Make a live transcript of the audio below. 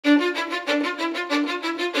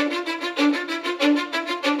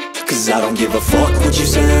cause I don't give a fuck what you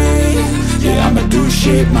say. Yeah, I'ma do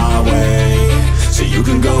shit my way. So you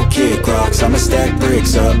can go kick rocks, I'ma stack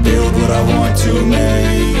bricks up, build what I want to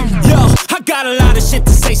make. Yo, I got a lot of shit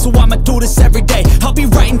to say, so I'ma do this every day. I'll be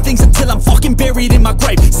writing things until I'm fucking buried in my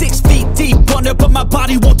grave. 6 feet deep under, but my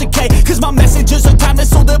body won't decay, cause my messages are timeless,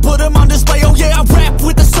 so they'll put them on display. Oh yeah,